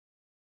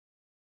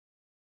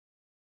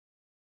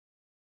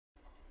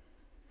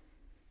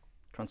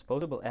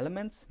Transposable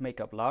elements make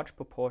up large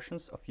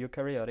proportions of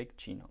eukaryotic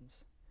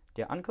genomes.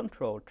 Their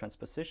uncontrolled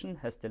transposition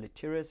has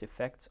deleterious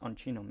effects on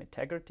genome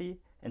integrity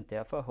and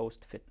therefore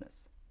host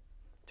fitness.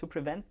 To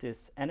prevent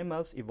this,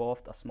 animals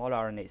evolved a small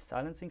RNA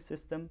silencing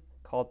system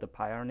called the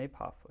piRNA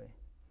pathway.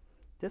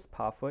 This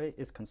pathway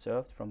is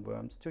conserved from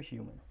worms to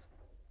humans.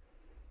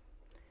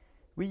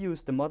 We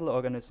used the model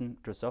organism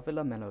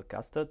Drosophila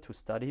melanogaster to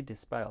study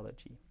this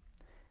biology.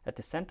 At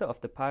the center of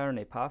the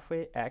piRNA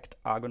pathway act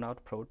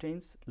Argonaute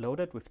proteins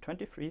loaded with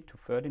 23 to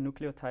 30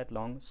 nucleotide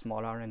long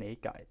small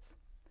RNA guides.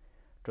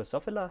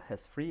 Drosophila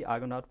has 3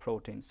 Argonaute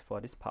proteins for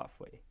this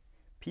pathway: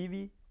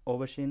 PV,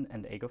 aubergine,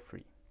 and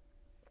AGO3.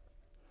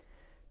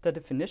 The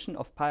definition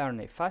of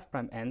piRNA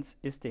 5' ends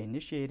is the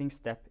initiating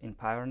step in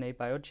piRNA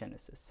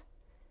biogenesis.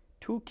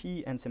 2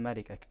 key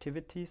enzymatic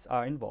activities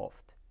are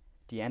involved: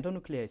 the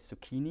endonuclease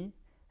zucchini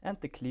and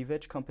the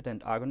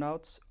cleavage-competent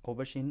Argonautes,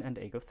 aubergine and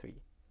AGO3.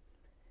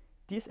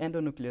 These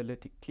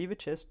endonucleolytic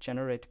cleavages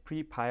generate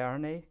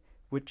pre-piRNA,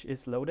 which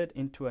is loaded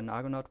into an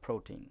Argonaute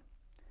protein.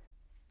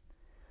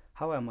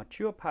 How a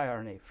mature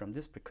piRNA from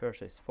this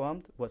precursor is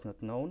formed was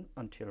not known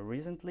until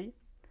recently,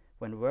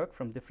 when work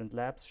from different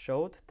labs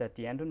showed that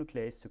the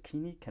endonuclease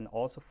zucchini can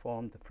also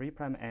form the 3'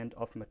 end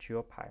of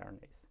mature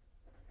piRNAs.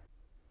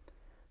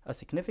 A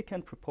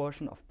significant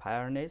proportion of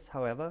piRNAs,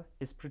 however,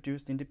 is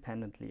produced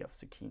independently of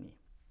zucchini.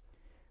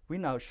 We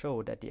now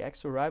show that the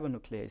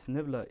exoribonuclease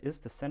nibbler is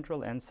the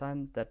central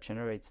enzyme that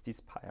generates these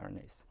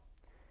piRNAs.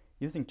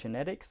 Using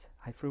genetics,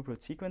 high-throughput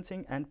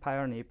sequencing, and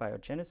piRNA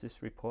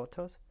biogenesis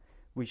reporters,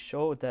 we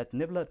show that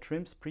nibbler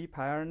trims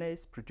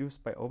pre-piRNAs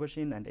produced by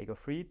aubergine and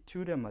AGO3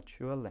 to their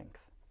mature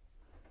length.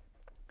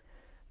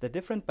 The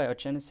different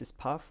biogenesis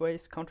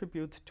pathways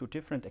contribute to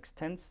different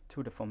extents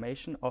to the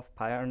formation of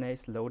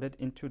piRNAs loaded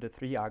into the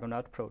 3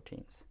 Argonaute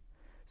proteins.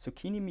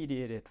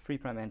 Zucchini-mediated 3'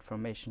 end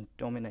formation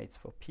dominates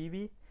for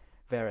PV,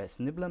 whereas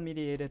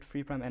nibbler-mediated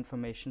 3' end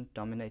formation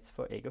dominates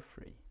for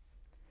AGO3.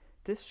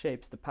 This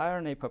shapes the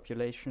piRNA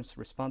populations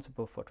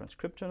responsible for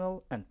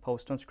transcriptional and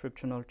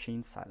post-transcriptional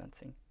gene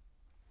silencing.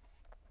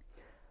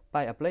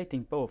 By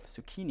ablating both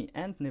zucchini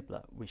and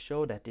nibbler, we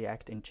show that they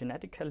act in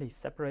genetically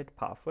separate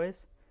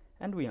pathways,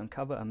 and we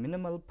uncover a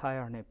minimal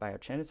piRNA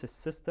biogenesis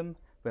system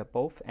where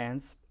both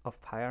ends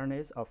of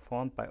piRNAs are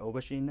formed by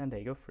aubergine and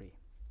AGO3.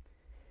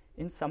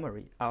 In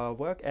summary, our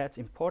work adds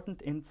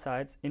important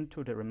insights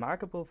into the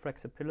remarkable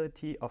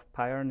flexibility of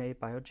piRNA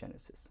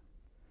biogenesis.